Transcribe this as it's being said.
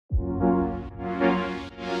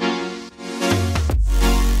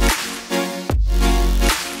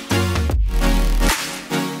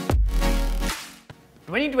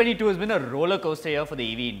2022 has been a roller coaster year for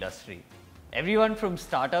the EV industry. Everyone from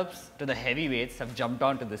startups to the heavyweights have jumped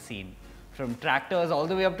onto the scene. From tractors all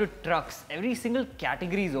the way up to trucks, every single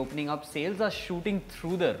category is opening up, sales are shooting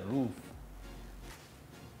through the roof.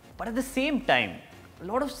 But at the same time, a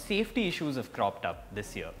lot of safety issues have cropped up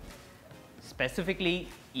this year, specifically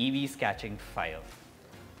EVs catching fire.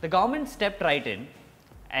 The government stepped right in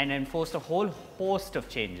and enforced a whole host of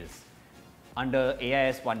changes under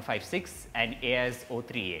AIS 156 and AIS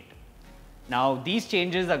 038. Now, these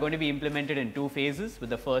changes are going to be implemented in two phases, with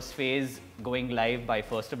the first phase going live by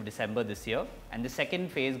 1st of December this year and the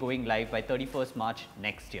second phase going live by 31st March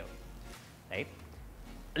next year. Right?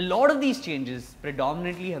 A lot of these changes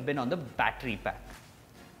predominantly have been on the battery pack.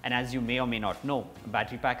 And as you may or may not know, a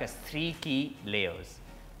battery pack has three key layers.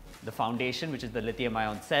 The foundation, which is the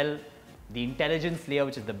lithium-ion cell, the intelligence layer,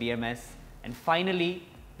 which is the BMS, and finally,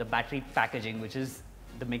 the battery packaging, which is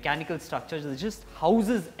the mechanical structure that just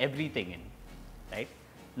houses everything in. Right?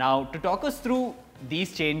 Now, to talk us through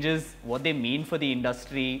these changes, what they mean for the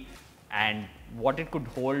industry, and what it could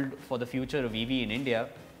hold for the future of EV in India,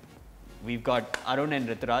 we've got Arun and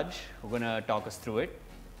Rituraj who are going to talk us through it.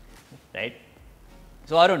 Right?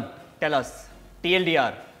 So, Arun, tell us,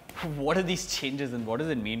 TLDR, what are these changes and what does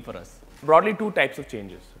it mean for us? Broadly, two types of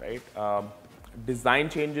changes, right? Design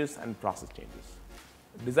changes and process changes.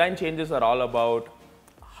 Design changes are all about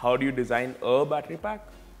how do you design a battery pack,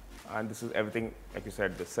 and this is everything, like you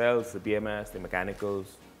said, the cells, the BMS, the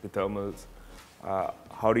mechanicals, the thermals.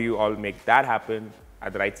 How do you all make that happen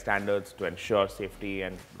at the right standards to ensure safety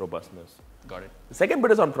and robustness? Got it. The second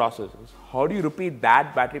bit is on processes. How do you repeat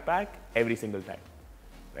that battery pack every single time,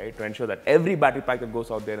 right? To ensure that every battery pack that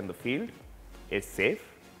goes out there in the field is safe,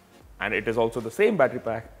 and it is also the same battery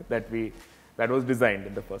pack that was designed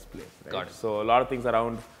in the first place. Right? Got it. So a lot of things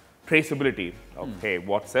around traceability of hey,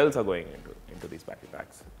 what cells are going into these battery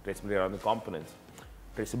packs, traceability around the components,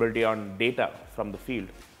 traceability on data from the field.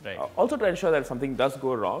 Right. Also to ensure that if something does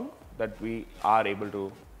go wrong, that we are able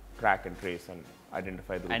to track and trace and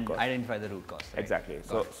identify the root cause. Identify the root cause. Right? Exactly.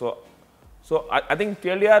 So I think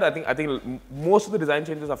TLDR, I think most of the design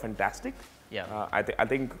changes are fantastic. Yeah.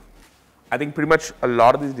 I think pretty much a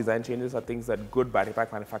lot of these design changes are things that good battery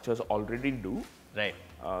pack manufacturers already do. Right.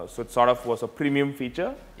 So it sort of was a premium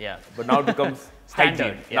feature. Yeah. But now it becomes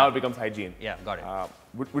hygiene. Yeah. Now it becomes hygiene. Yeah, got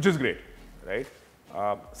it. Which is great, right?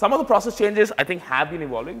 Some of the process changes I think have been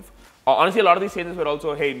evolving. Honestly, a lot of these changes were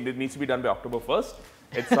also, hey, it needs to be done by October 1st.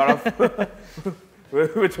 It's sort of,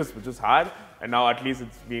 which was hard. And now at least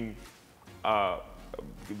it's been a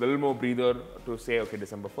little more breather to say, okay,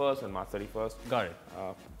 December 1st and March 31st. Got it.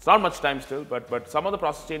 It's not much time still, but some of the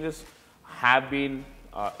process changes have been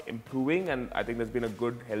improving, and I think there's been a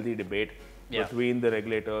good, healthy debate between the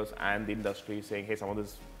regulators and the industry saying, hey, some of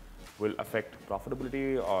this will affect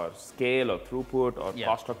profitability or scale or throughput or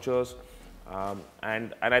cost structures.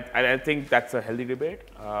 And I think that's a healthy debate.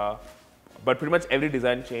 But pretty much every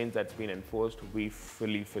design change that's been enforced, we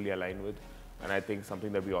fully align with. And I think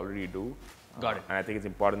something that we already do. Got it. And I think it's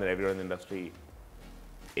important that everyone in the industry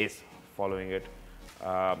is following it.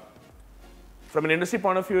 From an industry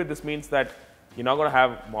point of view, this means that you're not going to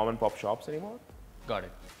have mom and pop shops anymore. Got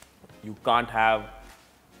it. You can't have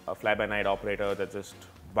a fly-by-night operator that's just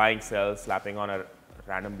buying cells, slapping on a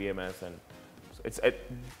random BMS, and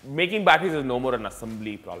making batteries is no more an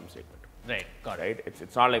assembly problem statement. Right. Got it. Right?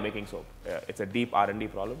 It's not like making soap. It's a deep R&D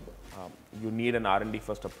problem. You need an R&D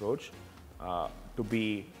first approach to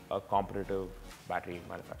be a competitive battery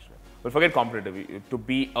manufacturer. But forget competitive, to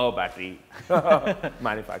be a battery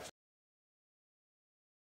manufacturer.